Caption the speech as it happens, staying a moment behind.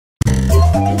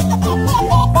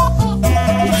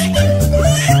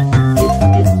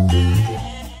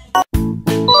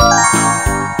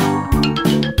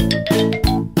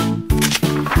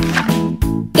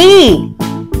E.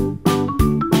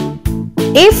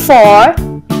 A for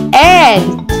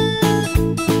ant.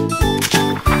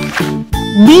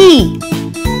 B.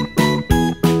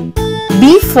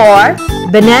 B for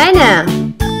banana.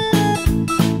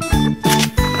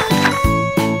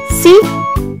 C.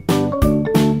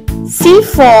 C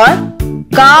for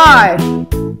car.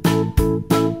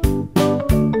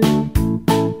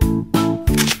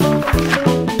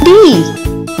 D.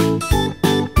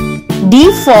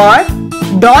 D for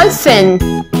dolphin.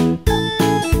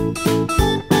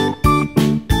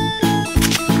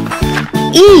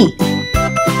 E.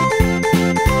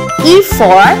 E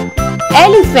for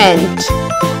elephant.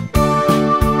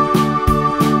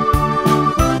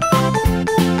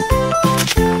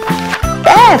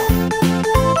 F.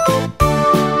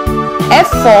 F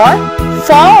for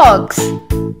fox.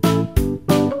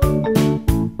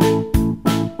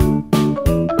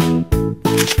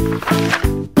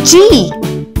 G.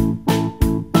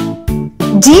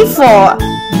 G for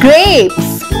grapes.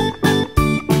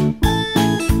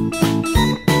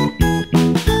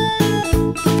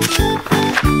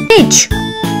 H.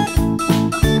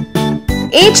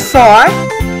 H for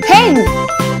hen.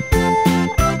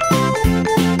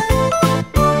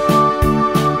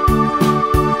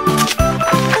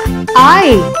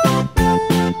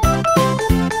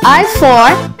 I for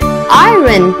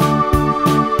iron.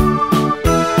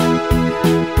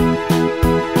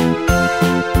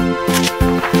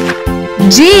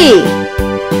 J.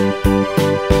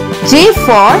 J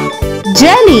for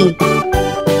jelly.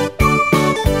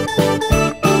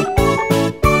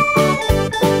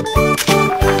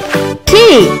 K.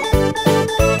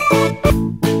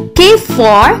 K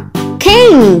for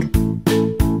king.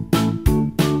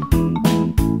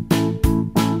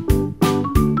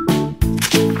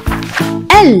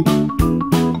 L.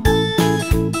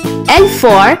 L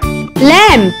for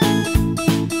lamp.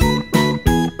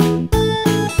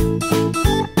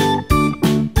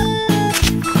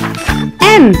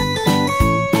 M.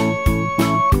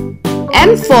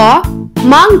 M for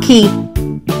monkey.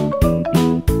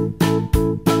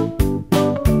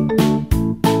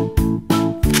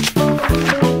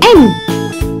 N.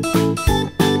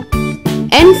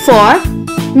 N for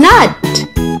nut.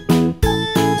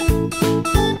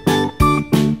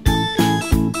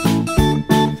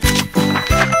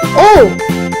 O.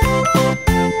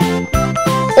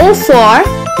 O for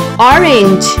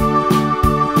orange.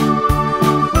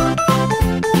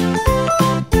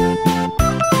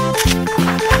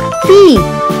 P.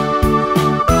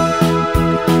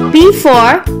 P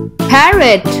for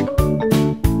parrot.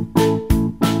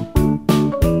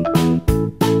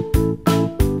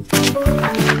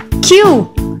 Q.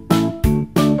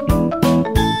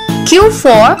 Q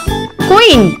for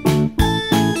queen.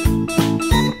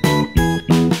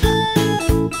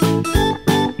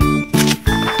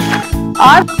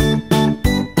 R.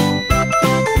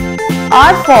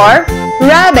 R for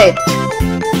rabbit.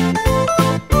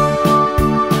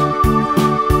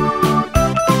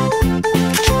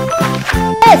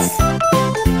 S.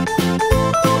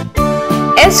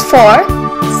 S for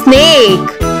snake.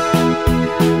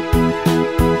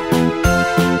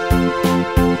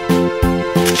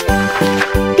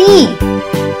 T.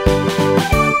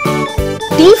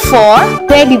 T for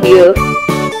teddy bear.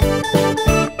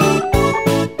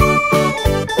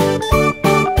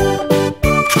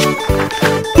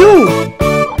 U.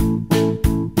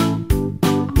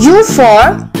 U for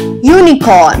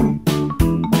unicorn.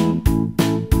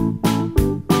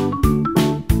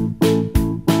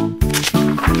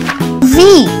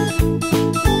 V.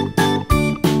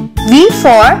 V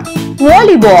for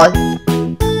volleyball.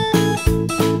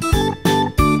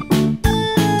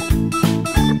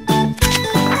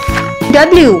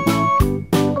 W.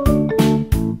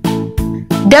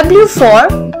 W for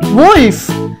wolf.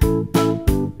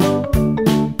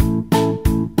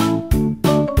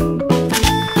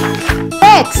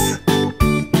 X.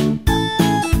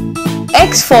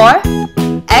 X for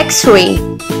X-ray.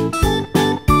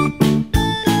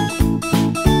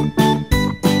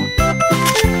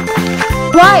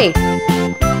 Y.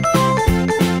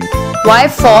 Y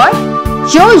for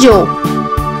yo-yo.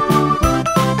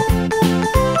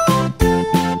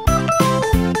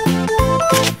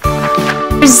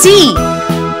 Z.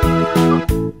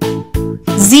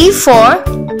 Z for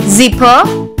zipper.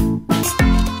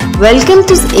 Welcome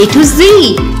to A to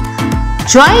Z.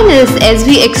 Join us as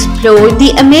we explore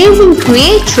the amazing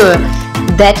creatures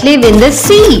that live in the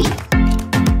sea.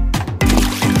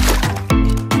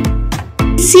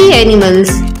 Sea animals.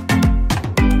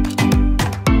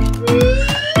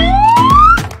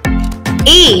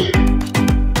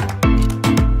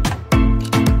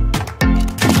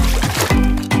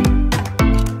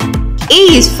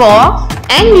 for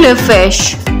anglerfish.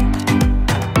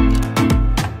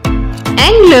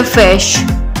 Anglerfish.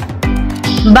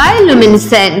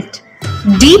 Bioluminescent.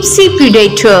 Deep sea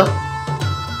predator.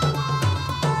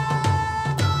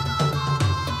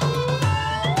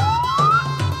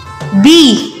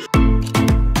 B.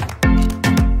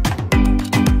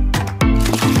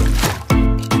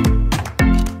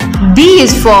 B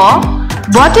is for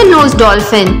bottlenose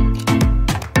dolphin.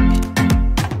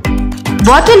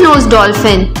 Bottlenose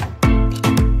dolphin.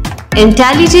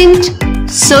 Intelligent,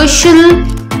 social,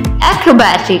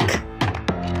 acrobatic.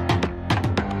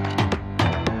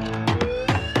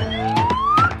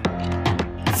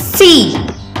 C.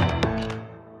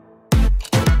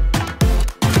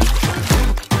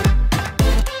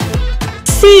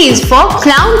 C is for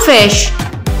clownfish.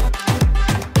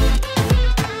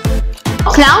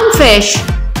 Clownfish.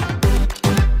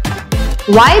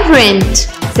 Vibrant,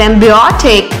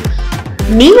 symbiotic,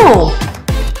 Nemo.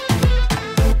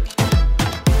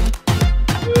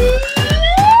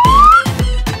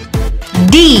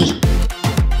 D.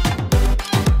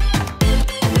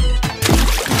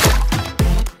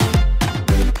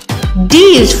 D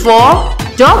is for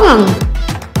dogong.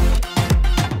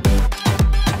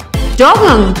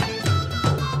 Dogong.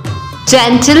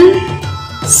 Gentle,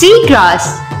 seagrass,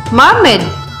 mermaid.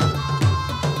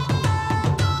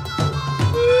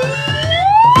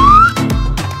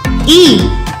 E.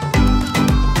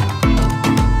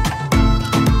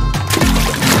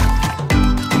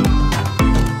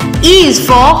 E is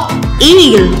for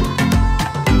eel.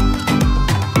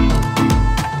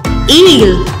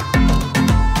 Eel.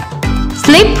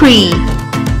 Slippery,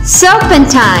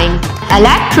 serpentine,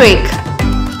 electric.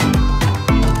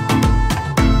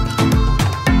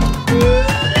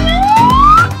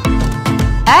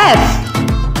 F.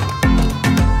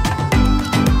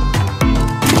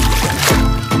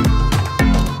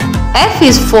 F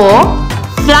is for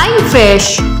flying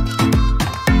fish.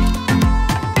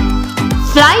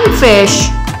 Flying fish.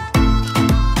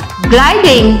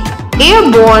 Gliding,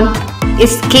 airborne,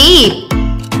 escape.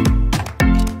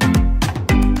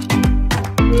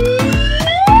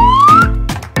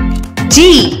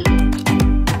 G.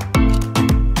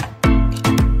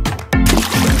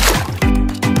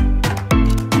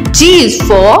 G is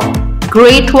for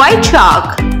great white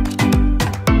shark.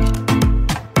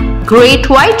 Great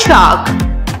white shark.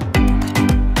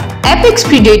 Apex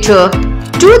predator,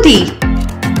 toothy.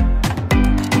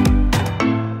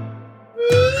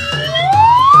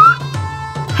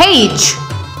 H.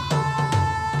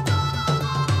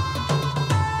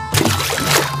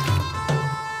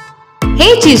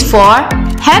 H is for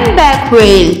humpback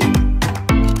whale.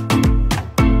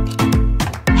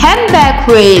 Humpback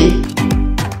whale.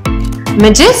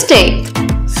 Majestic,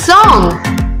 song,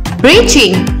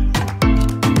 breaching.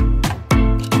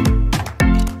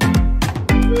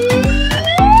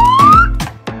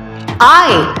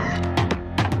 I.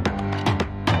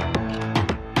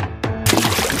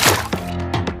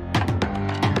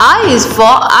 I is for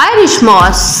Irish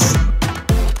moss.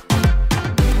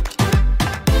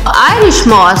 Irish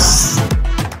moss.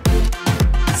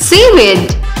 Seaweed,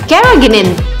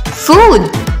 carrageenan, food.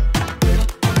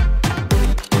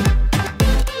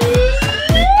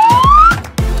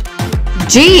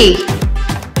 G.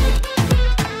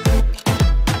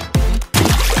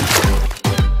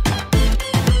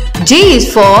 G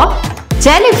is for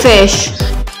jellyfish.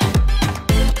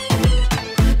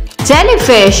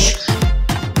 Jellyfish.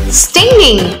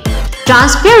 Stinging,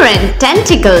 transparent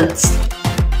tentacles.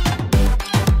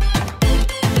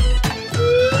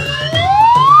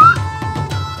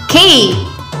 K.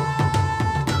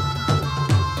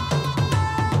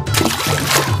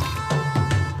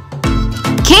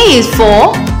 K is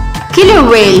for killer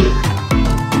whale.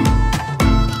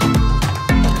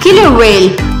 Killer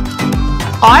whale.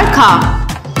 Orca,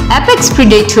 apex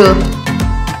predator.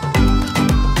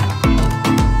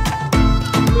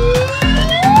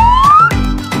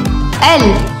 L.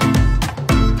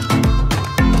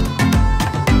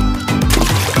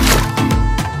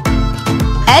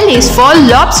 L is for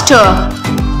lobster.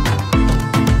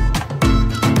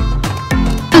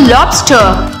 Lobster.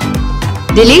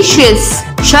 Delicious,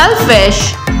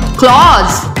 shellfish,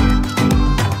 claws.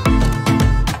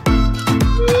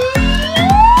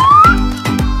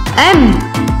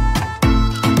 M.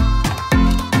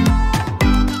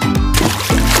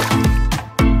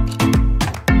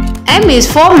 M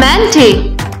is for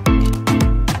mantid.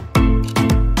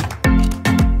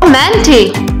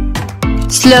 Mantid.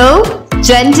 Slow,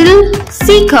 gentle,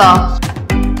 seeker.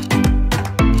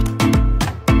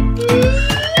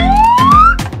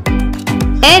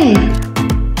 N.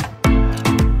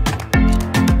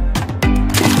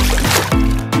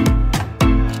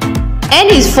 N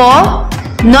is for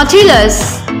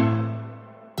Nautilus.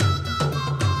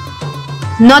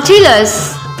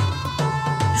 Nautilus.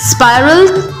 Spiral,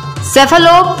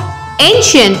 cephalope,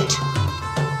 ancient.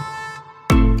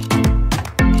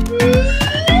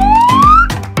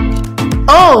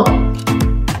 O.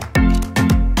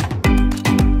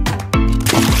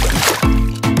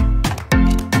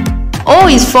 O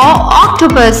is for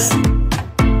octopus.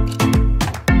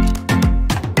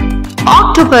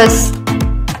 Octopus.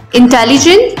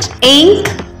 Intelligent, ink,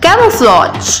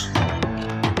 camouflage.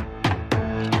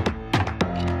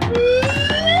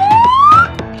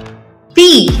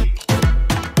 P.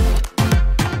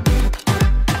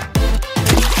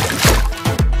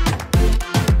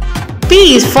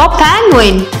 P is for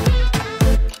penguin.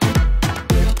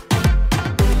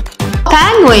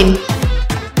 Penguin.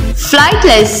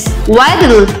 Flightless,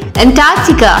 Weddell,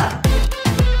 Antarctica.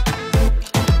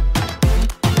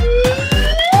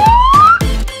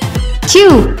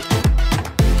 Q.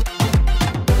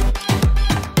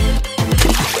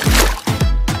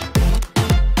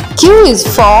 Q is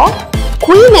for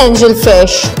queen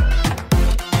angelfish.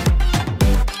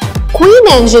 Queen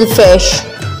angelfish.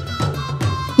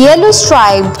 Yellow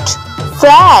striped,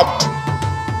 flat.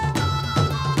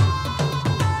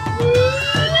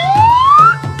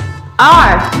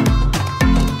 R.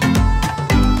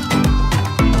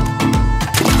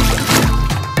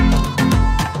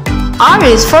 R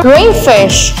is for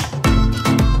crayfish.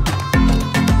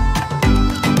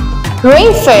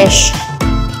 Crayfish.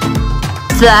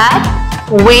 Flat,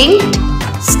 winged,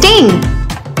 sting.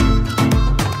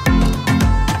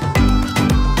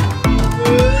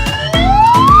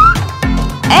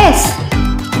 S.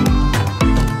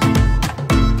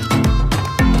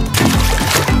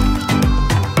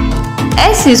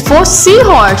 S is for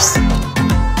seahorse.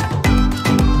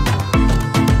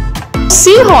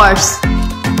 Seahorse.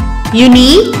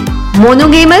 Unique,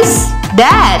 monogamous,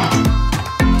 dad.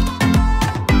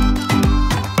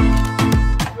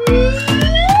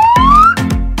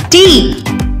 T.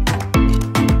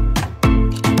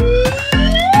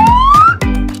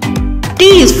 T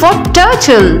is for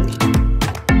turtle.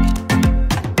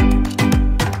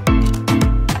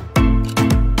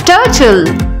 Turtle.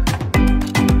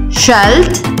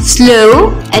 Shelled,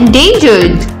 slow,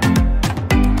 endangered.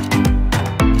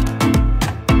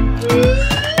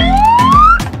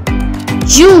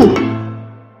 U.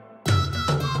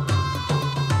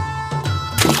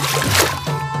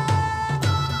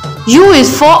 U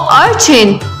is for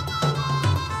urchin.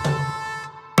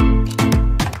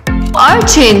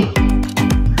 Urchin.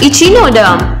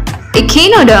 Echinoderm,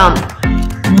 echinoderm,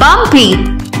 bumpy.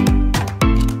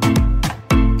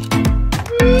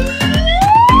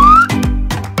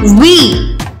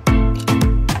 V.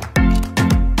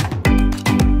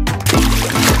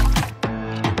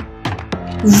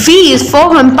 V is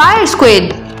for vampire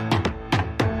squid.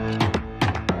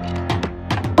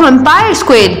 Vampire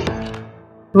squid.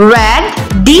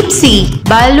 Red, deep sea,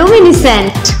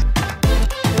 bioluminescent.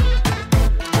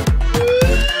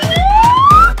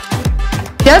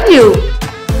 W.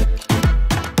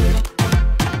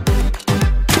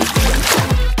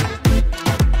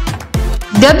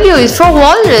 W is for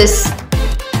walrus.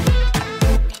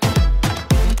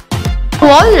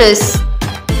 Walrus.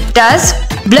 Dusk,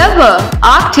 blubber,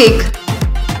 Arctic.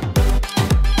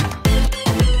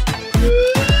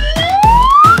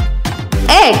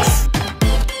 X.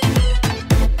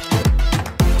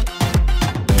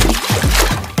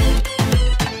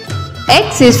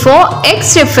 X is for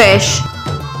X-ray fish.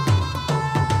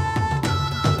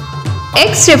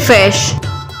 X-ray fish.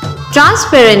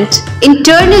 Transparent,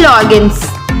 internal organs.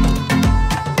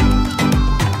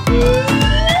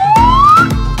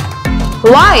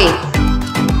 Y.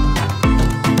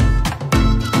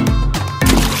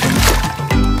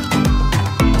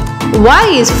 Y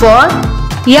is for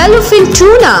yellowfin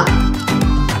tuna.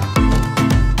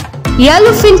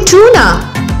 Yellowfin tuna.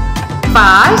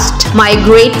 Fast,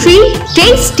 migratory,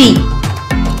 tasty.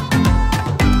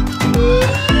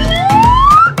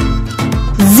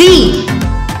 Z.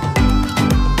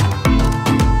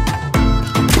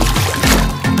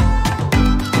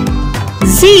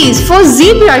 Z is for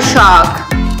zebra shark.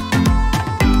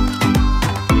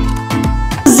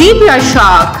 Zebra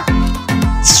shark.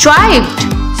 Striped,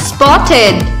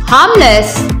 spotted,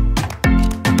 harmless.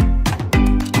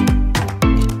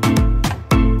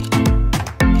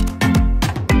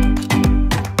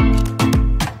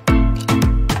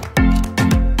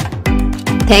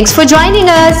 Thanks for joining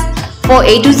us for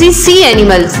A to Z sea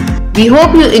animals. We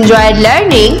hope you enjoyed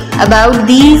learning about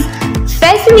these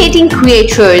fascinating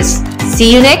creatures.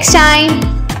 See you next time.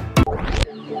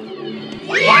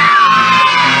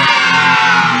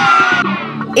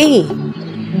 A,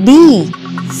 B,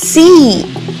 C.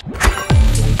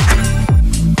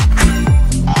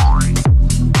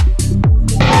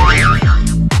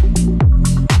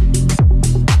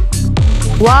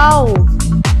 Wow!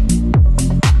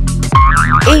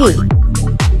 A,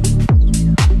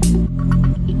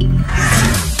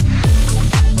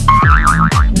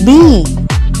 B,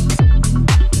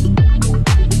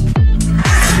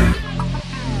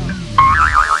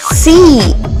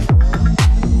 C,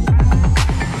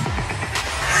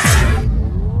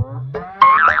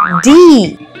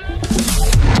 D,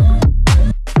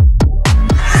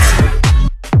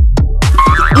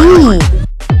 E,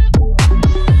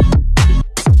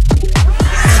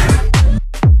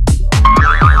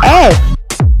 F,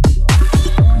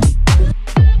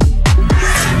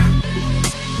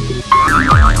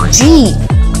 G,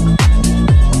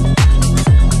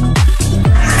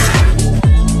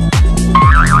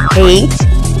 H,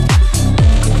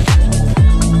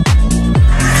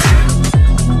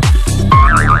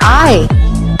 I,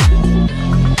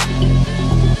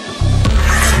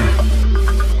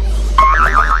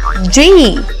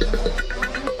 J,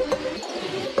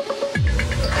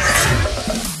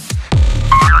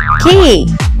 K,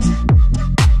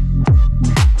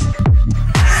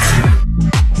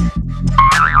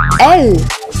 L,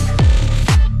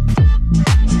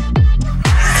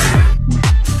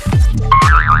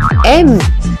 M,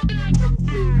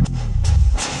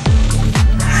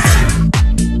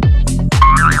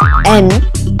 N,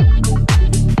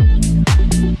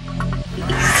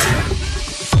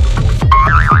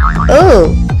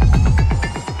 O,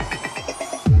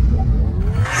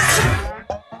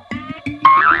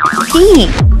 P,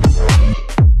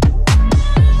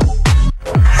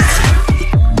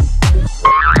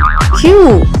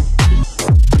 Q,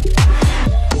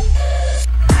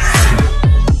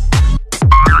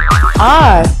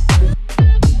 R,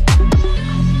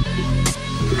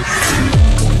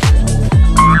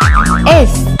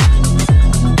 S,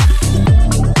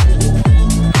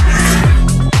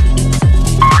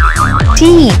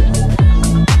 T,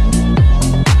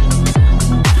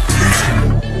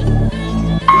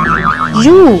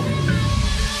 U,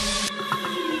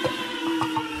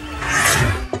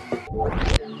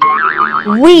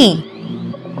 V,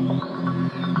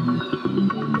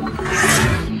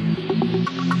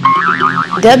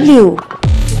 W,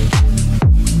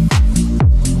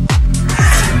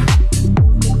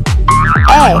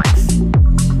 X,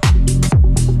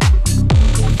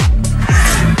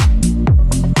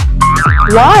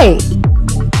 Y,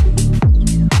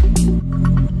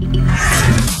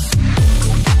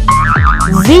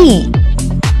 Z,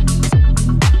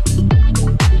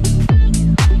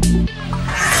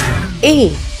 A,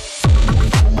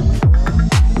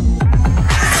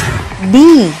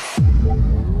 B,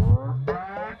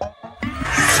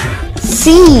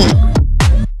 C,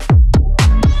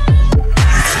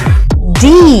 D,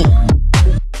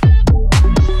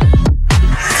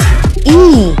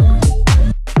 E,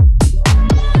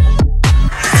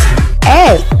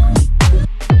 F,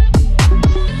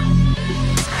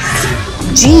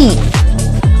 G,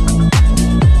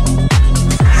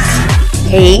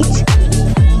 H,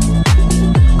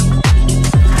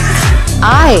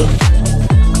 I,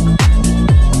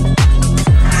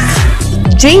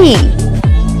 J,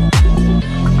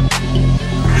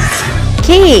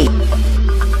 K,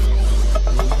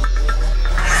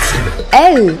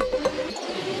 L,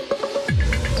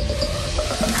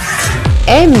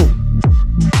 M,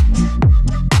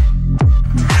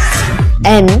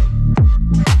 N,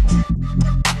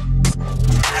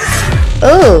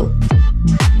 O,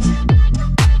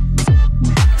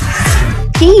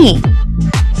 P,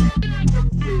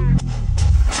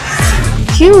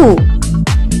 Q,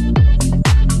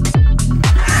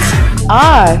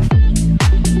 R,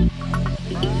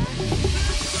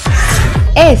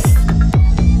 S,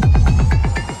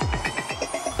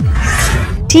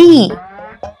 T,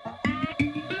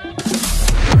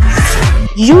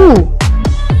 U,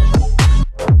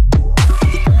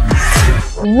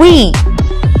 V,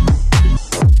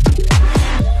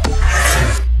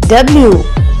 W,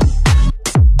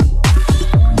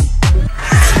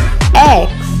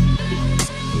 X,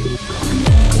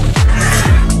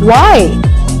 Y,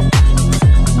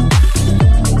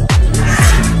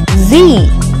 Z.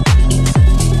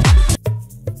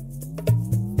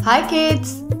 Hi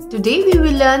kids! Today we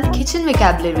will learn kitchen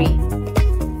vocabulary.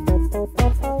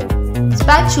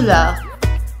 Spatula,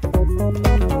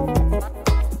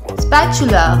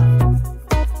 spatula.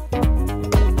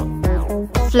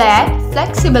 Flat,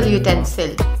 flexible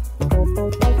utensil.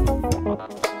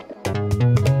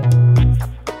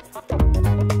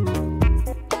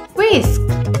 Whisk,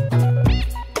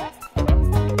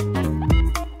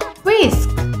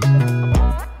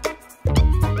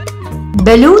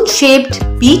 balloon-shaped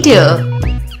beater.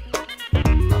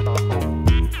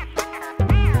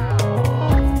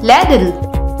 Ladle.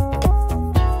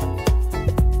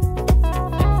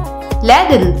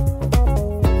 Ladle.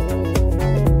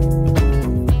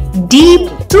 Deep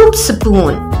soup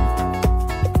spoon.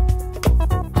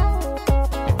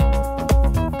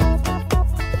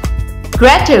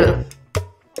 Grater.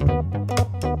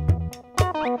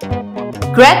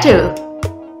 Grater.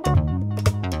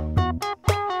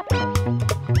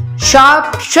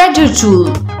 Sharp shredder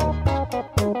tool.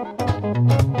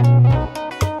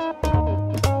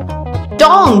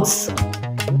 Tongs.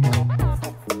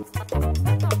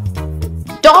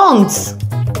 Tongs.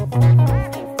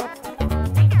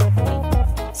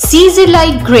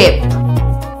 Scissor-like grip.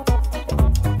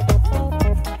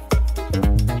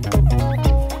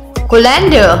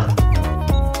 Colander.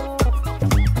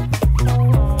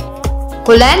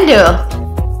 Colander.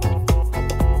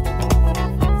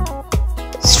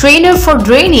 Strainer for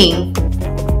draining.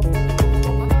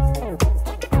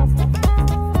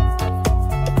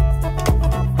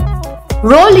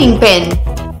 Rolling pin.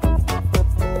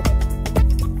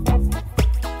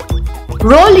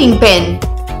 Rolling pin.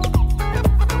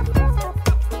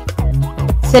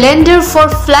 Cylinder for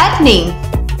flattening.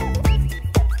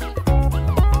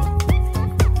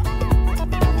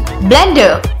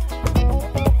 Blender.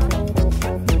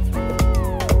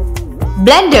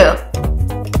 Blender.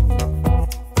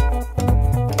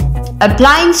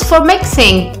 Appliance for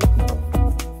mixing.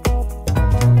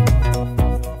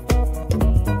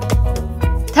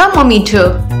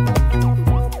 Thermometer.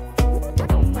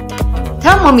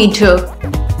 Thermometer.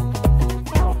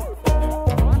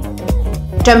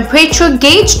 Temperature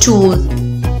gauge tool.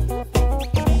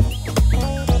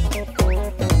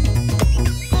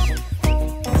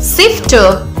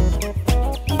 Sifter.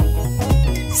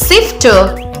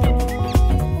 Sifter.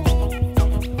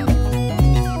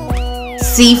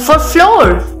 C for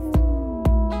floor.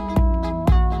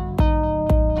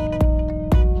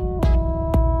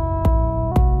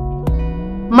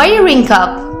 Measuring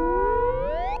cup.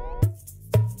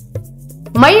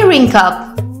 Measuring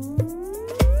cup.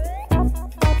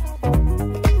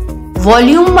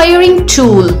 Volume measuring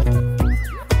tool.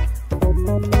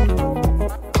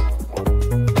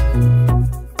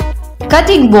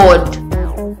 Cutting board.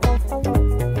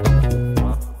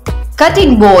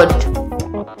 Cutting board.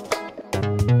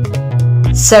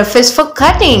 Surface for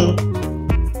cutting.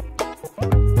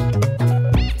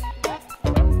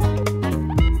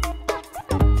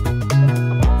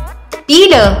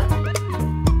 Peeler.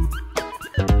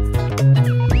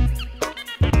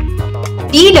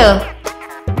 Peeler.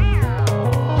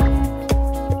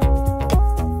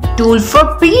 Tool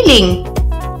for peeling.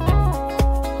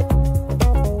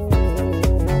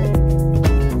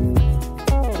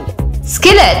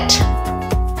 Skillet.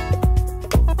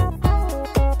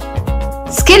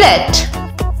 Skillet.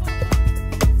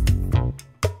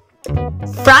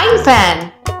 Frying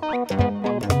pan.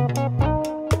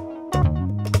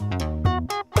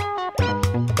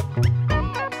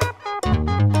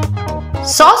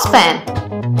 Saucepan.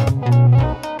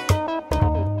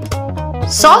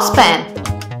 Saucepan.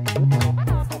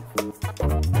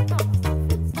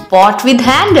 Pot with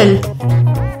handle.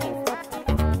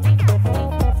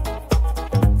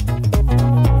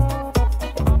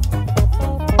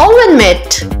 Oven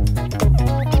mitt.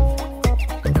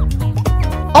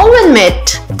 Oven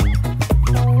mitt.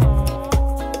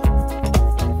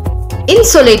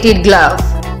 Insulated glove.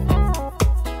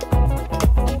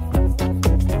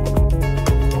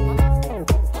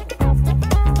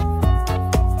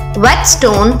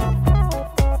 Whetstone.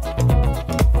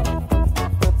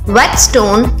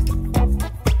 Whetstone.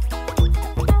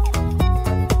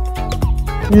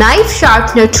 Knife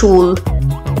sharpener tool.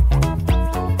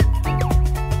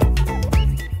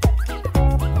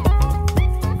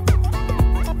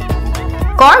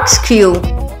 Corkscrew.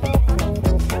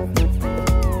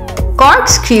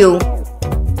 Corkscrew.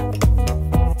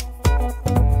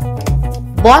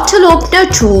 Bottle opener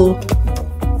tool.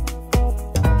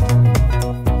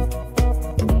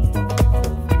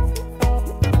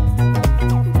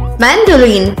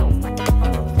 Mandoline.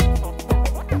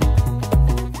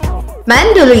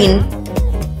 Mandoline.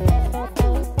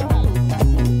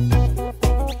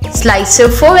 Slicer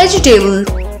for vegetable.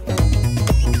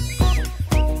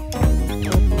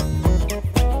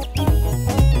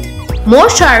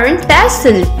 Mortar and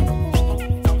pestle.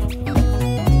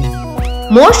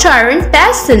 Mortar and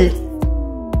pestle.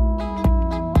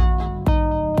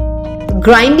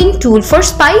 Grinding tool for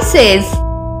spices.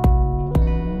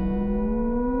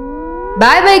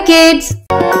 Bye bye kids.